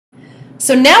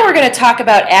So now we're going to talk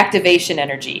about activation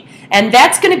energy, and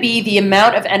that's going to be the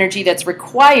amount of energy that's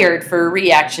required for a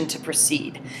reaction to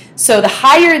proceed. So the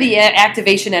higher the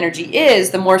activation energy is,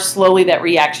 the more slowly that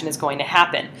reaction is going to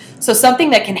happen. So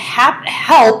something that can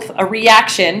help a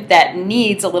reaction that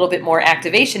needs a little bit more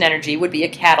activation energy would be a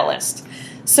catalyst.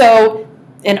 So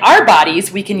in our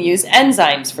bodies, we can use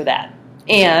enzymes for that.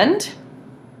 And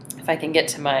if I can get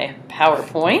to my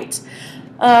PowerPoint,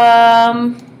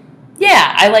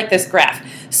 yeah, I like this graph.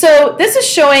 So this is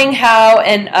showing how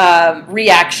a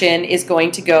reaction is going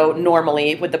to go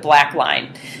normally with the black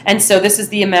line. And so this is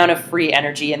the amount of free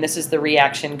energy, and this is the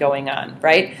reaction going on,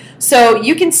 right? So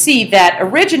you can see that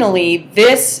originally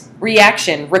this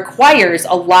reaction requires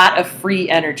a lot of free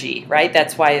energy, right?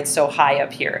 That's why it's so high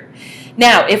up here.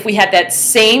 Now, if we had that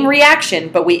same reaction,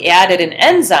 but we added an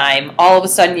enzyme, all of a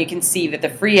sudden you can see that the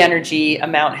free energy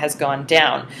amount has gone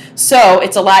down. So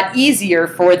it's a lot easier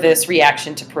for this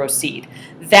reaction to proceed.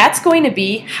 That's going to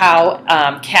be how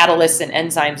catalysts and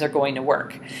enzymes are going to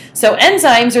work. So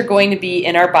enzymes are going to be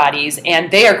in our bodies, and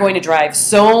they are going to drive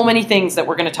so many things that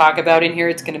we're going to talk about in here.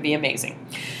 It's going to be amazing.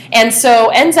 And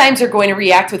so enzymes are going to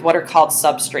react with what are called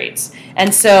substrates.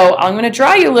 And so I'm going to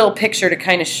draw you a little picture to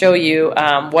kind of show you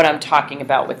what I'm talking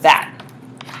about with that.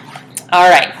 All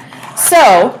right.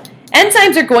 So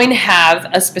enzymes are going to have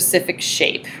a specific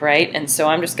shape, right? And so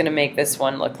I'm just going to make this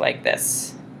one look like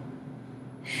this.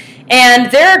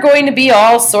 And there are going to be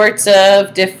all sorts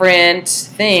of different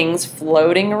things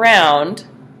floating around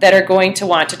that are going to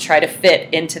want to try to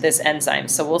fit into this enzyme.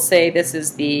 So we'll say this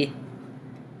is the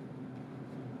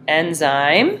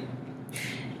enzyme.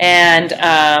 And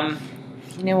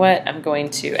you know what? I'm going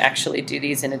to actually do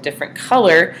these in a different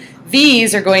color.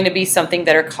 These are going to be something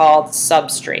that are called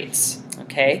substrates.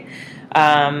 Okay.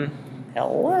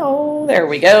 Hello. There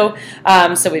we go.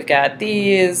 So we've got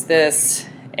these, this,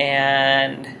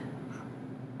 and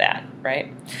that,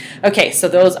 right? Okay, so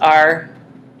those are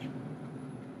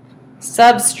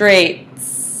substrates.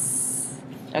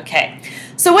 Okay,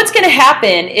 so what's going to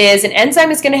happen is an enzyme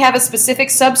is going to have a specific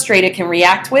substrate it can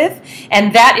react with,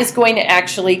 and that is going to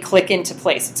actually click into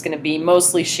place. It's going to be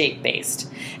mostly shape-based.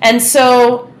 And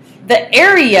so the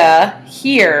area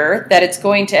here that it's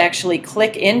going to actually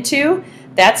click into,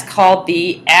 that's called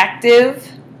the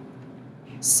active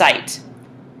site.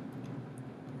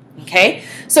 Okay,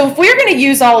 so if we're going to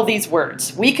use all of these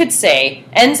words, we could say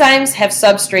enzymes have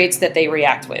substrates that they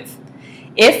react with.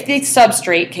 If the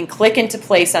substrate can click into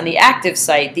place on the active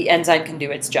site, the enzyme can do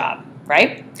its job,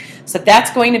 right? So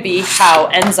that's going to be how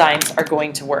enzymes are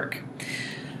going to work.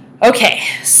 Okay,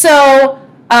 so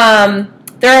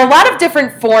there are a lot of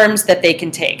different forms that they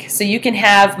can take. So you can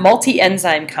have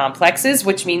multi-enzyme complexes,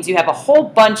 which means you have a whole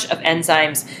bunch of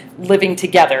enzymes living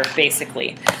together,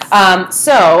 basically.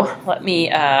 So let me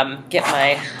get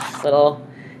my little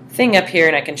thing up here,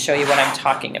 and I can show you what I'm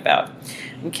talking about.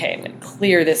 Okay, I'm going to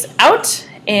clear this out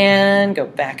and go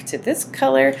back to this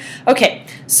color. Okay,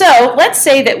 so let's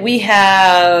say that we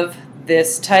have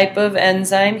this type of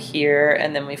enzyme here,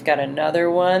 and then we've got another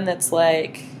one that's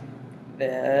like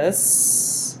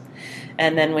this,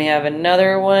 and then we have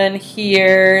another one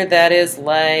here that is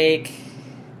like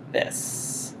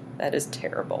this. That is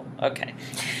terrible. Okay,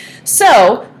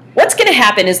 so what's going to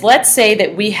happen is, let's say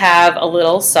that we have a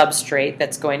little substrate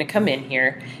that's going to come in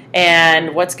here,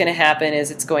 and what's going to happen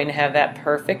is it's going to have that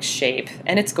perfect shape,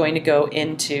 and it's going to go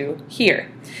into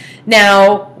here.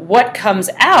 Now, what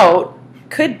comes out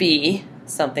could be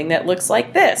something that looks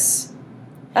like this.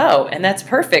 Oh, and that's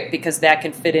perfect because that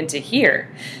can fit into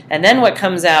here. And then what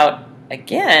comes out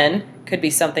again could be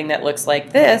something that looks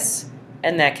like this,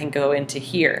 and that can go into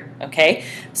here, okay?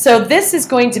 So this is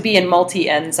going to be a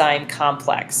multi-enzyme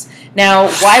complex. Now,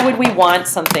 why would we want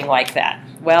something like that?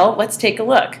 Well, let's take a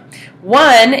look.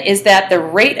 One is that the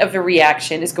rate of the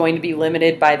reaction is going to be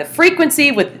limited by the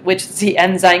frequency with which the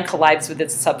enzyme collides with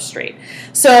its substrate.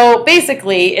 So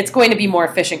basically, it's going to be more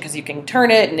efficient because you can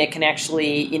turn it and it can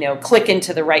actually, you know, click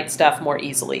into the right stuff more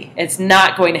easily. It's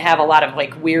not going to have a lot of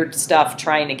like weird stuff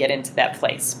trying to get into that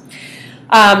place.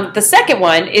 The second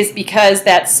one is because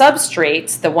that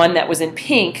substrate, the one that was in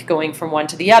pink going from one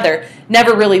to the other,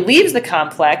 never really leaves the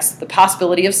complex. The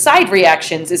possibility of side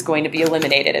reactions is going to be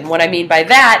eliminated. And what I mean by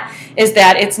that is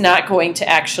that it's not going to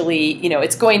actually, you know,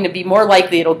 it's going to be more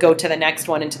likely it'll go to the next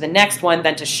one and to the next one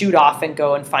than to shoot off and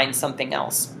go and find something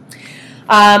else.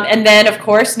 And then, of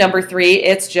course, number 3,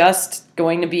 it's just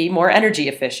going to be more energy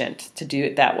efficient to do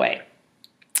it that way.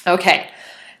 Okay,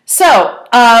 so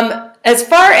as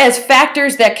far as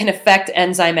factors that can affect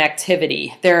enzyme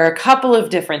activity, there are a couple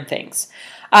of different things.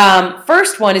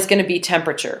 First one is going to be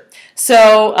temperature.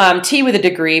 So T with a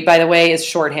degree, by the way, is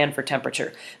shorthand for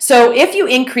temperature. So if you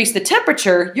increase the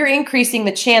temperature, you're increasing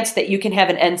the chance that you can have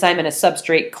an enzyme and a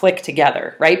substrate click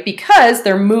together, right? Because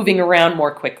they're moving around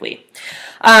more quickly.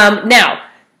 Now,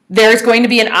 there's going to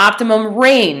be an optimum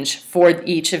range for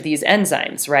each of these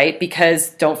enzymes, right?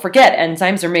 Because don't forget,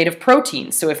 enzymes are made of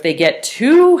proteins. So if they get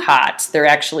too hot, they're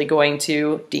actually going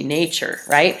to denature,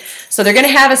 right? So they're going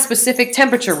to have a specific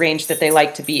temperature range that they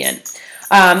like to be in.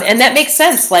 And that makes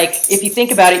sense. Like, if you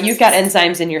think about it, you've got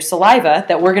enzymes in your saliva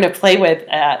that we're going to play with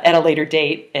at a later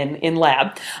date in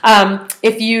lab.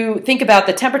 If you think about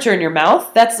the temperature in your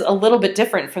mouth, that's a little bit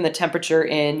different from the temperature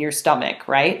in your stomach,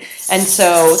 right? And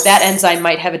so that enzyme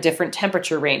might have a different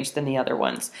temperature range than the other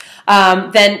ones.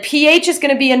 Then pH is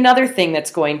going to be another thing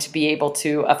that's going to be able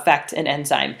to affect an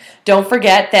enzyme. Don't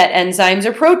forget that enzymes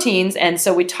are proteins, and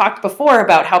so we talked before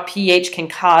about how pH can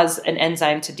cause an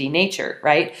enzyme to denature,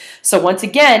 right? So once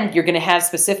again, you're going to have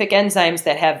specific enzymes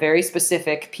that have very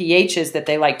specific pHs that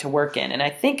they like to work in. And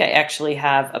I think I actually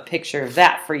have a picture of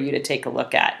that for you to take a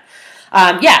look at.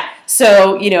 Yeah,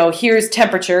 so, here's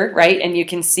temperature, right? And you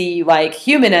can see, like,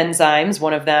 human enzymes,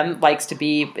 one of them likes to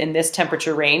be in this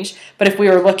temperature range. But if we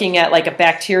were looking at, like, a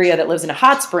bacteria that lives in a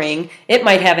hot spring, it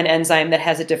might have an enzyme that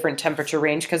has a different temperature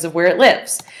range because of where it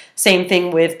lives. Same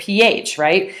thing with pH,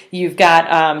 right? You've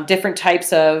got different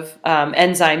types of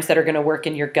enzymes that are going to work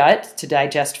in your gut to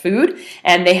digest food,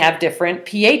 and they have different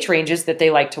pH ranges that they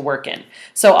like to work in.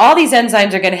 So all these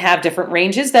enzymes are going to have different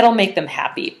ranges that'll make them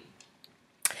happy.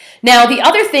 Now, the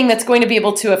other thing that's going to be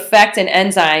able to affect an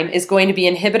enzyme is going to be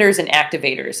inhibitors and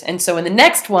activators. And so in the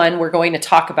next one, we're going to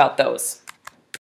talk about those.